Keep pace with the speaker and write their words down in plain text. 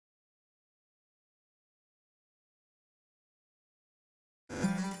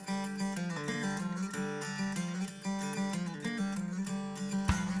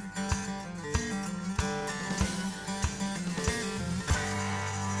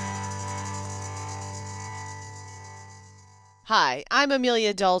Hi, I'm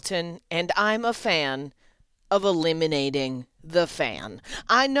Amelia Dalton, and I'm a fan of eliminating the fan.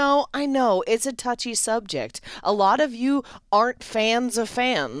 I know, it's a touchy subject. A lot of you aren't fans of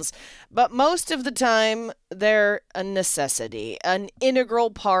fans, but most of the time, they're a necessity, an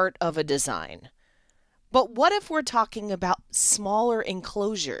integral part of a design. But what if we're talking about smaller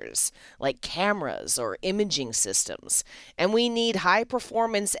enclosures, like cameras or imaging systems, and we need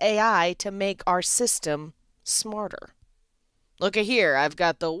high-performance AI to make our system smarter? Look at here, I've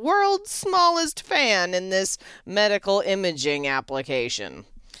got the world's smallest fan in this medical imaging application.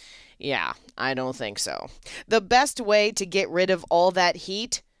 Yeah, I don't think so. The best way to get rid of all that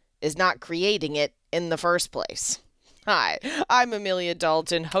heat is not creating it in the first place. Hi, I'm Amelia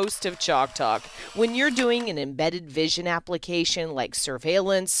Dalton, host of Chalk Talk. When you're doing an embedded vision application like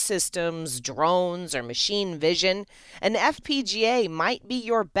surveillance systems, drones, or machine vision, an FPGA might be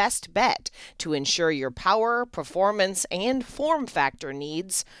your best bet to ensure your power, performance, and form factor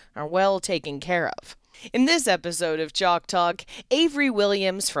needs are well taken care of. In this episode of Chalk Talk, Avery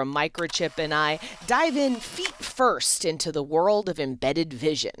Williams from Microchip and I dive in feet first into the world of embedded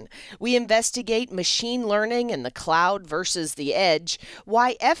vision. We investigate machine learning in the cloud versus the edge,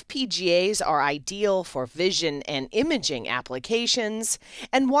 why FPGAs are ideal for vision and imaging applications,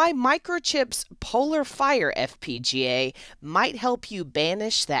 and why Microchip's PolarFire FPGA might help you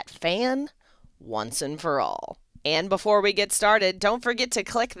banish that fan once and for all. And before we get started, don't forget to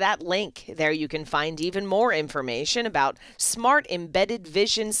click that link. There you can find even more information about smart embedded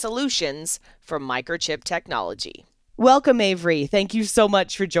vision solutions from Microchip technology. Welcome, Avery. Thank you so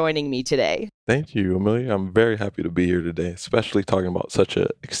much for joining me today. Thank you, Amelia. I'm very happy to be here today, especially talking about such an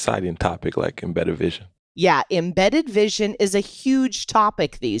exciting topic like embedded vision. Yeah, embedded vision is a huge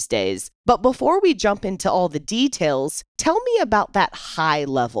topic these days. But before we jump into all the details, tell me about that high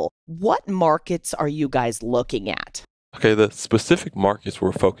level. What markets are you guys looking at? Okay, the specific markets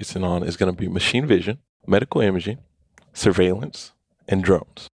we're focusing on is going to be machine vision, medical imaging, surveillance, and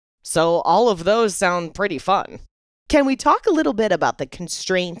drones. So all of those sound pretty fun. Can we talk a little bit about the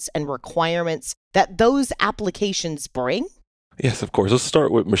constraints and requirements that those applications bring? Yes, of course. Let's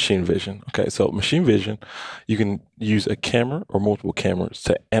start with machine vision. Okay, so machine vision, you can use a camera or multiple cameras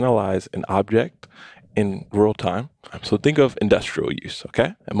to analyze an object in real time. So think of industrial use,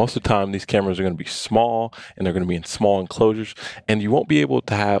 okay? And most of the time, these cameras are going to be small and they're going to be in small enclosures, and you won't be able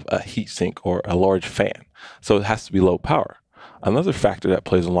to have a heat sink or a large fan. So it has to be low power. Another factor that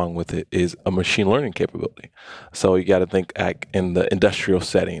plays along with it is a machine learning capability. So you got to think in the industrial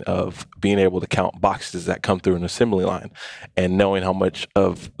setting of being able to count boxes that come through an assembly line and knowing how much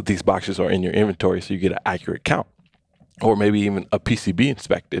of these boxes are in your inventory so you get an accurate count. Or maybe even a PCB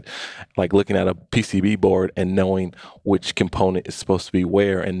inspected, like looking at a PCB board and knowing which component is supposed to be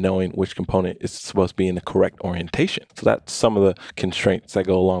where and knowing which component is supposed to be in the correct orientation. So that's some of the constraints that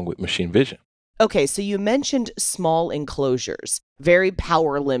go along with machine vision. Okay, so you mentioned small enclosures, very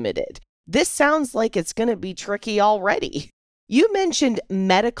power limited. This sounds like it's going to be tricky already. You mentioned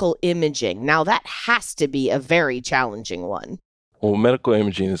medical imaging. Now that has to be a very challenging one. Well, medical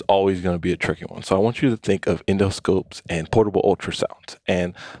imaging is always going to be a tricky one. So I want you to think of endoscopes and portable ultrasounds.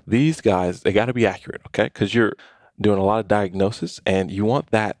 And these guys, they got to be accurate, okay? Because you're doing a lot of diagnosis and you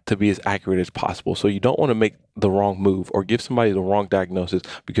want that to be as accurate as possible. So you don't want to make the wrong move or give somebody the wrong diagnosis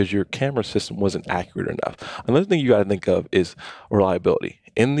because your camera system wasn't accurate enough. Another thing you got to think of is reliability.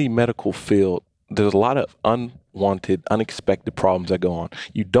 In the medical field, there's a lot of unwanted, unexpected problems that go on.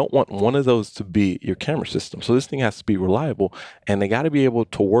 You don't want one of those to be your camera system. So this thing has to be reliable and they got to be able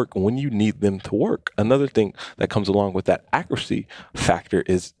to work when you need them to work. Another thing that comes along with that accuracy factor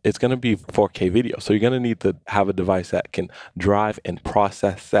is it's going to be 4K video. So you're going to need to have a device that can drive and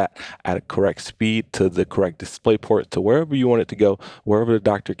process that at a correct speed to the correct display port to wherever you want it to go, wherever the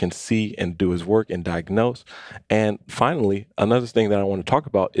doctor can see and do his work and diagnose. And finally, another thing that I want to talk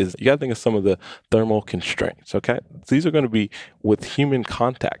about is you got to think of some of the thermal constraints, okay? These are going to be with human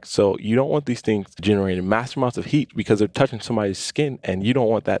contact. So you don't want these things generating massive amounts of heat because they're touching somebody's skin and you don't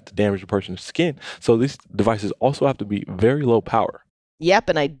want that to damage a person's skin. So these devices also have to be very low power. Yep,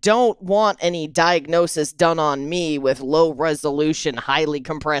 and I don't want any diagnosis done on me with low resolution, highly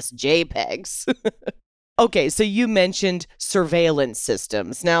compressed JPEGs. Okay, so you mentioned surveillance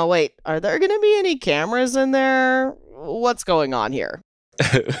systems. Now wait, are there going to be any cameras in there? What's going on here?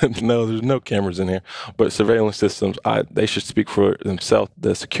 No, there's no cameras in here, but surveillance systems, they should speak for themselves,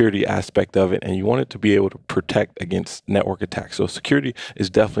 the security aspect of it, and you want it to be able to protect against network attacks. So security is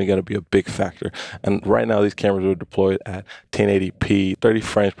definitely going to be a big factor. And right now, these cameras are deployed at 1080p, 30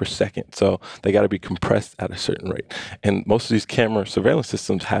 frames per second. So they got to be compressed at a certain rate. And most of these camera surveillance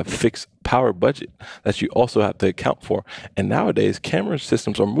systems have fixed power budget that you also have to account for. And nowadays, camera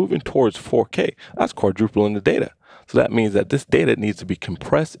systems are moving towards 4K. That's quadrupling the data. So that means that this data needs to be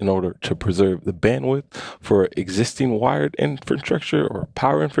compressed in order to preserve the bandwidth for existing wired infrastructure or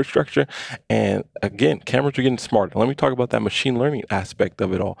power infrastructure. And again, cameras are getting smarter. Let me talk about that machine learning aspect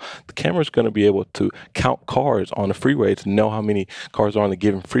of it all. The camera is going to be able to count cars on the freeway to know how many cars are on a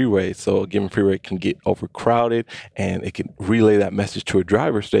given freeway. So a given freeway can get overcrowded, and it can relay that message to a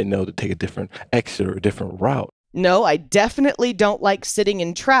driver so they know to take a different exit or a different route. No, I definitely don't like sitting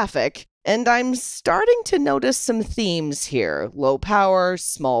in traffic. And I'm starting to notice some themes here. Low power,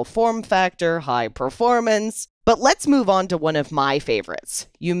 small form factor, high performance. But let's move on to one of my favorites.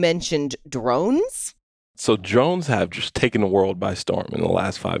 You mentioned drones? So drones have just taken the world by storm in the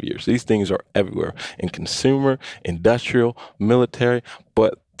last 5 years. These things are everywhere in consumer, industrial, military,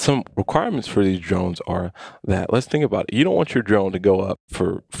 but some requirements for these drones are that, let's think about it. You don't want your drone to go up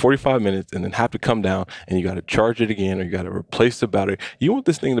for 45 minutes and then have to come down and you got to charge it again or you got to replace the battery. You want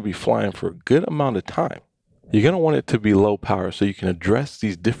this thing to be flying for a good amount of time. You're going to want it to be low power so you can address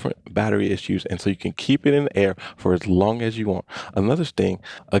these different battery issues and so you can keep it in the air for as long as you want. Another thing,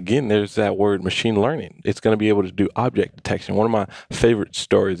 again, there's that word machine learning. It's going to be able to do object detection. One of my favorite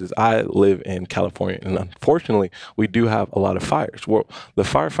stories is I live in California, and unfortunately, we do have a lot of fires. Well, the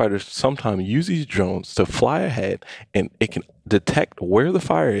firefighters sometimes use these drones to fly ahead, and it can detect where the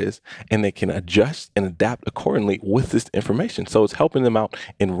fire is, and they can adjust and adapt accordingly with this information. So it's helping them out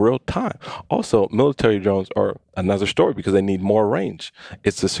in real time. Also, military drones are another story because they need more range.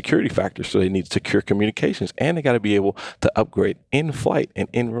 It's a security factor, so they need secure communications, and they got to be able to upgrade in flight and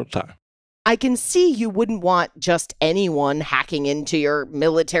in real time. I can see you wouldn't want just anyone hacking into your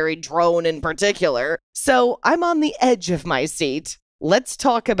military drone in particular, so I'm on the edge of my seat. Let's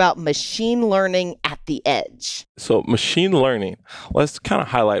talk about machine learning at the edge. So machine learning, let's kind of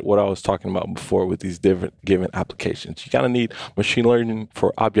highlight what I was talking about before with these different given applications. You kind of need machine learning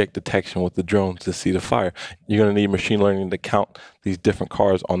for object detection with the drones to see the fire. You're going to need machine learning to count these different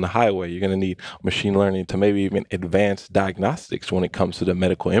cars on the highway. You're going to need machine learning to maybe even advanced diagnostics when it comes to the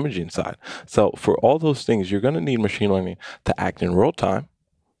medical imaging side. So for all those things, you're going to need machine learning to act in real time.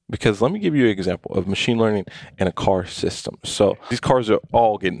 Because let me give you an example of machine learning in a car system. So these cars are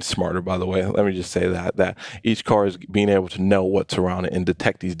all getting smarter, by the way. Let me just say that each car is being able to know what's around it and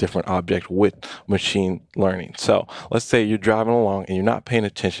detect these different objects with machine learning. So let's say you're driving along and you're not paying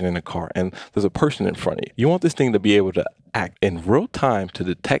attention in a car and there's a person in front of you. You want this thing to be able to act in real time to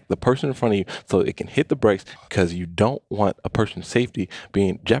detect the person in front of you so it can hit the brakes, because you don't want a person's safety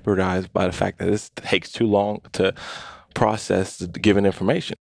being jeopardized by the fact that this takes too long to process the given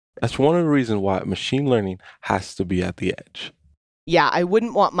information. That's one of the reasons why machine learning has to be at the edge. Yeah, I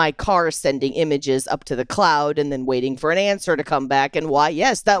wouldn't want my car sending images up to the cloud and then waiting for an answer to come back and why,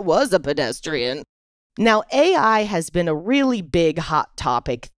 yes, that was a pedestrian. Now, AI has been a really big hot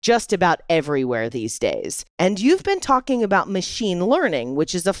topic just about everywhere these days. And you've been talking about machine learning,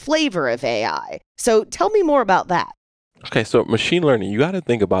 which is a flavor of AI. So tell me more about that. Okay, so machine learning, you got to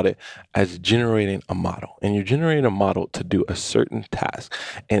think about it as generating a model. And you're generating a model to do a certain task.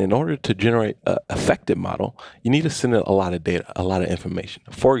 And in order to generate an effective model, you need to send it a lot of data, a lot of information.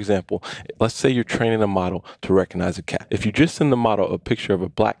 For example, let's say you're training a model to recognize a cat. If you just send the model a picture of a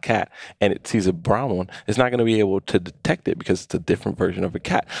black cat and it sees a brown one, it's not going to be able to detect it because it's a different version of a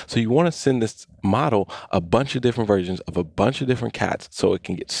cat. So you want to send this model a bunch of different versions of a bunch of different cats so it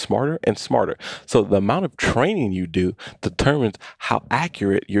can get smarter and smarter. So the amount of training you do determines how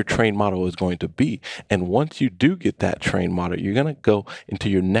accurate your trained model is going to be. And once you do get that trained model, you're going to go into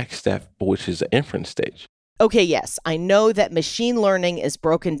your next step, which is the inference stage. Okay, yes, I know that machine learning is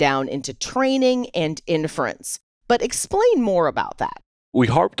broken down into training and inference, but explain more about that. We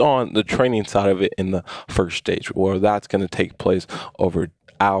harped on the training side of it in the first stage, where that's going to take place over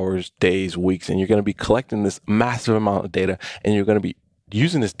hours, days, weeks, and you're going to be collecting this massive amount of data, and you're going to be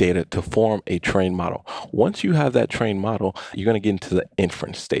using this data to form a trained model. Once you have that trained model, you're going to get into the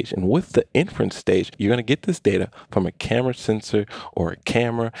inference stage. And with the inference stage, you're going to get this data from a camera sensor or a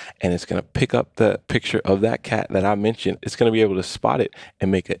camera, and it's going to pick up the picture of that cat that I mentioned. It's going to be able to spot it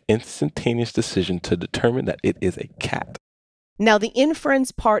and make an instantaneous decision to determine that it is a cat. Now, the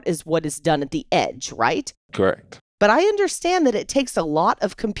inference part is what is done at the edge, right? Correct. But I understand that it takes a lot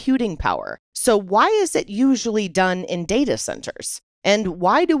of computing power. So why is it usually done in data centers? And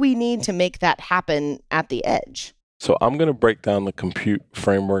why do we need to make that happen at the edge? So I'm going to break down the compute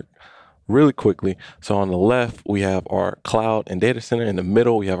framework really quickly. So on the left, we have our cloud and data center. In the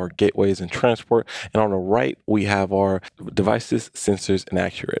middle, we have our gateways and transport. And on the right, we have our devices, sensors, and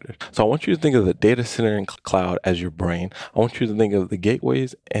actuators. So I want you to think of the data center and cloud as your brain. I want you to think of the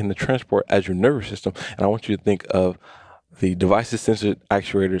gateways and the transport as your nervous system. And I want you to think of the devices, sensors,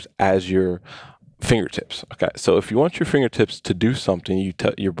 actuators as your fingertips. Okay, so if you want your fingertips to do something,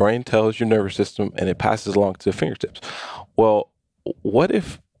 your brain tells your nervous system and it passes along to the fingertips. Well, what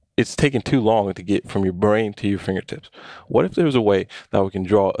if it's taking too long to get from your brain to your fingertips? What if there's a way that we can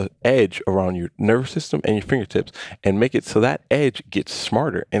draw an edge around your nervous system and your fingertips and make it so that edge gets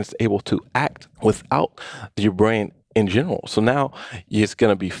smarter and it's able to act without your brain in general? So now it's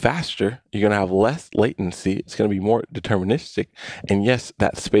going to be faster. You're going to have less latency. It's going to be more deterministic. And yes,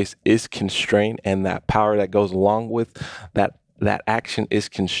 that space is constrained and that power that goes along with that action is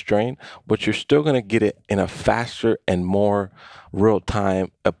constrained, but you're still going to get it in a faster and more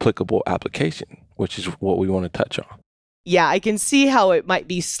real-time applicable application, which is what we want to touch on. Yeah, I can see how it might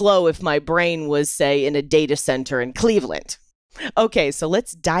be slow if my brain was, say, in a data center in Cleveland. Okay, so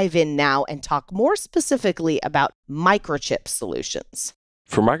let's dive in now and talk more specifically about microchip solutions.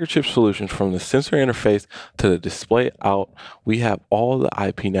 For microchip solutions, from the sensor interface to the display out, we have all the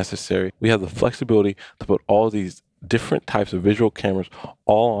IP necessary. We have the flexibility to put all these different types of visual cameras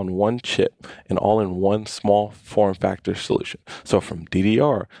all on one chip and all in one small form factor solution. So from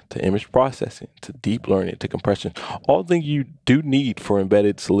DDR to image processing to deep learning to compression, all the things you do need for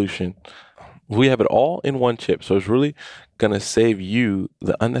embedded solution, we have it all in one chip. So it's really going to save you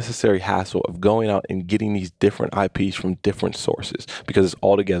the unnecessary hassle of going out and getting these different IPs from different sources because it's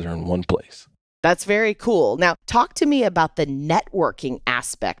all together in one place. That's very cool. Now, talk to me about the networking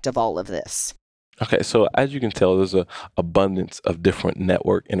aspect of all of this. Okay, so as you can tell, there's an abundance of different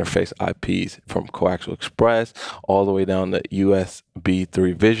network interface IPs from coaxial express all the way down to USB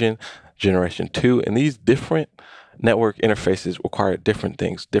 3 Vision, Generation 2. And these different network interfaces require different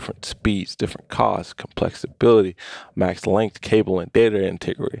things, different speeds, different costs, complexity, max length, cable and data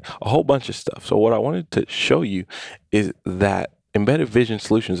integrity, a whole bunch of stuff. So what I wanted to show you is that embedded vision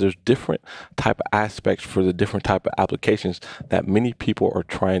solutions, there's different type of aspects for the different type of applications that many people are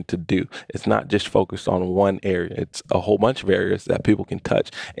trying to do. It's not just focused on one area. It's a whole bunch of areas that people can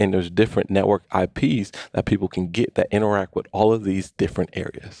touch. And there's different network IPs that people can get that interact with all of these different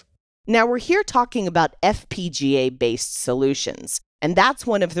areas. Now, we're here talking about FPGA-based solutions. And that's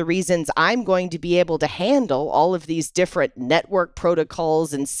one of the reasons I'm going to be able to handle all of these different network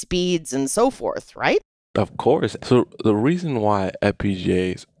protocols and speeds and so forth, right? Of course. So the reason why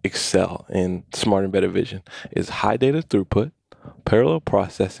FPGAs excel in smart embedded vision is high data throughput, parallel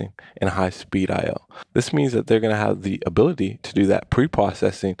processing, and high-speed I/O. This means that they're going to have the ability to do that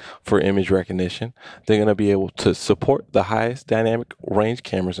pre-processing for image recognition. They're going to be able to support the highest dynamic range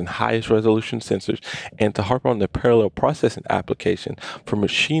cameras and highest resolution sensors, and to harp on the parallel processing application for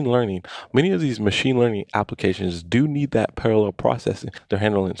machine learning. Many of these machine learning applications do need that parallel processing. They're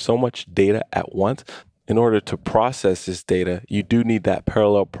handling so much data at once. In order to process this data, you do need that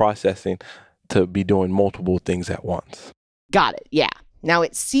parallel processing to be doing multiple things at once. Got it. Yeah. Now,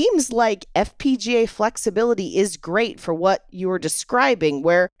 it seems like FPGA flexibility is great for what you were describing,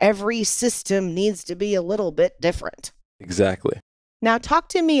 where every system needs to be a little bit different. Exactly. Now, talk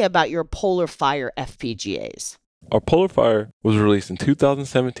to me about your PolarFire FPGAs. Our PolarFire was released in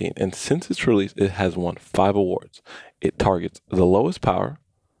 2017, and since its release, it has won 5 awards. It targets the lowest power,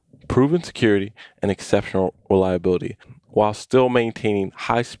 proven security, and exceptional reliability, while still maintaining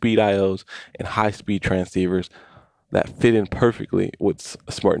high-speed I/Os and high-speed transceivers that fit in perfectly with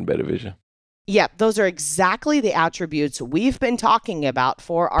smart embedded vision. Yeah, those are exactly the attributes we've been talking about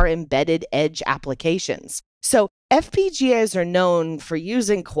for our embedded edge applications. So FPGAs are known for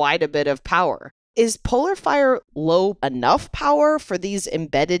using quite a bit of power. Is PolarFire low enough power for these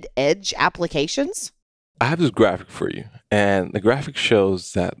embedded edge applications? I have this graphic for you, and the graphic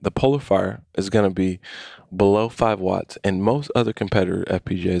shows that the PolarFire is going to be below 5 watts, and most other competitor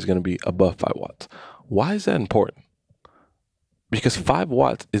FPGA is going to be above 5 watts. Why is that important? Because 5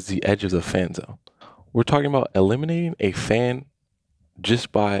 watts is the edge of the fan zone. We're talking about eliminating a fan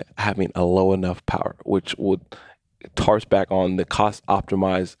just by having a low enough power, which would tarps back on the cost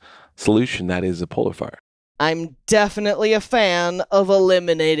optimized solution that is the PolarFire. I'm definitely a fan of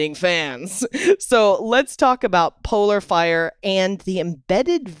eliminating fans. So let's talk about PolarFire and the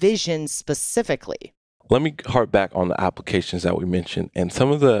embedded vision specifically. Let me harp back on the applications that we mentioned and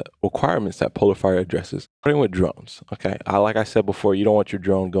some of the requirements that PolarFire addresses, starting with drones. Okay, like I said before, you don't want your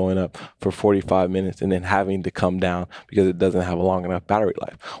drone going up for 45 minutes and then having to come down because it doesn't have a long enough battery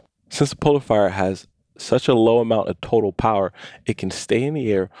life. Since the PolarFire has such a low amount of total power, it can stay in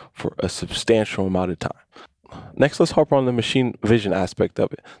the air for a substantial amount of time. Next, let's harp on the machine vision aspect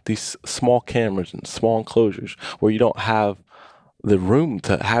of it. These small cameras and small enclosures where you don't have the room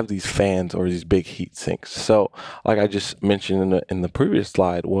to have these fans or these big heat sinks. So like I just mentioned in the previous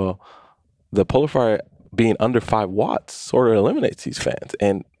slide, well, the PolarFire being under 5 watts sort of eliminates these fans,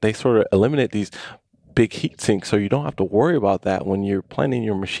 and they sort of eliminate these big heat sinks, so you don't have to worry about that when you're planning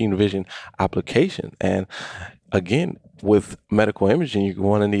your machine vision application. And again, with medical imaging, you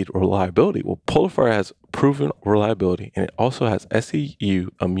want to need reliability. Well, PolarFire has proven reliability, and it also has SEU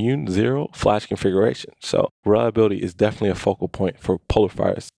immune zero flash configuration. So reliability is definitely a focal point for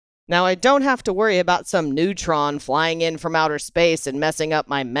PolarFires. Now, I don't have to worry about some neutron flying in from outer space and messing up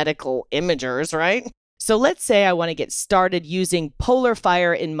my medical imagers, right? So let's say I want to get started using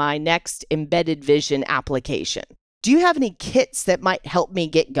PolarFire in my next embedded vision application. Do you have any kits that might help me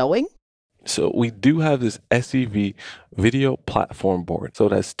get going? So we do have this SEV video platform board. So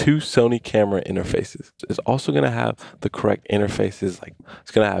it has 2 Sony camera interfaces. It's also going to have the correct interfaces. Like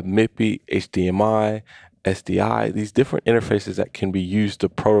it's going to have MIPI, HDMI, SDI, these different interfaces that can be used to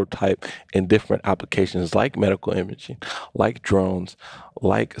prototype in different applications like medical imaging, like drones,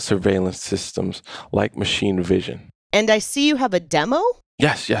 like surveillance systems, like machine vision. And I see you have a demo?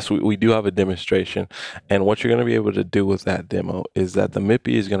 Yes, we do have a demonstration. And what you're going to be able to do with that demo is that the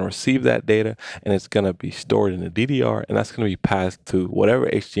MIPI is going to receive that data, and it's going to be stored in a DDR, and that's going to be passed to whatever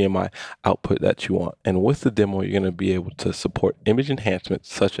HDMI output that you want. And with the demo, you're going to be able to support image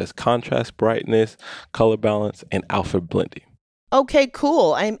enhancements such as contrast, brightness, color balance, and alpha blending. Okay,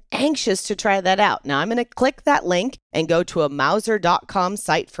 cool. I'm anxious to try that out. Now I'm going to click that link and go to a Mouser.com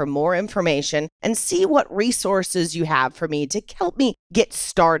site for more information and see what resources you have for me to help me get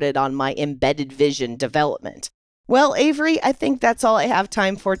started on my embedded vision development. Well, Avery, I think that's all I have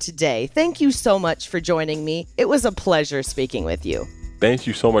time for today. Thank you so much for joining me. It was a pleasure speaking with you. Thank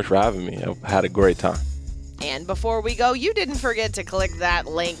you so much for having me. I've had a great time. And before we go, you didn't forget to click that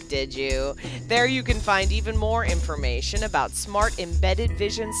link, did you? There you can find even more information about smart embedded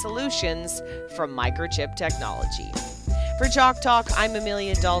vision solutions from Microchip Technology. For Chalk Talk, I'm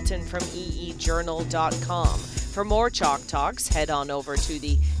Amelia Dalton from eejournal.com. For more Chalk Talks, head on over to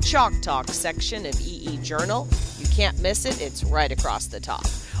the Chalk Talk section of EE Journal. You can't miss it, it's right across the top.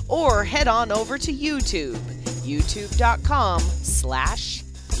 Or head on over to YouTube,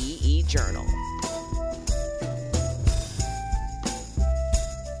 youtube.com/EE Journal.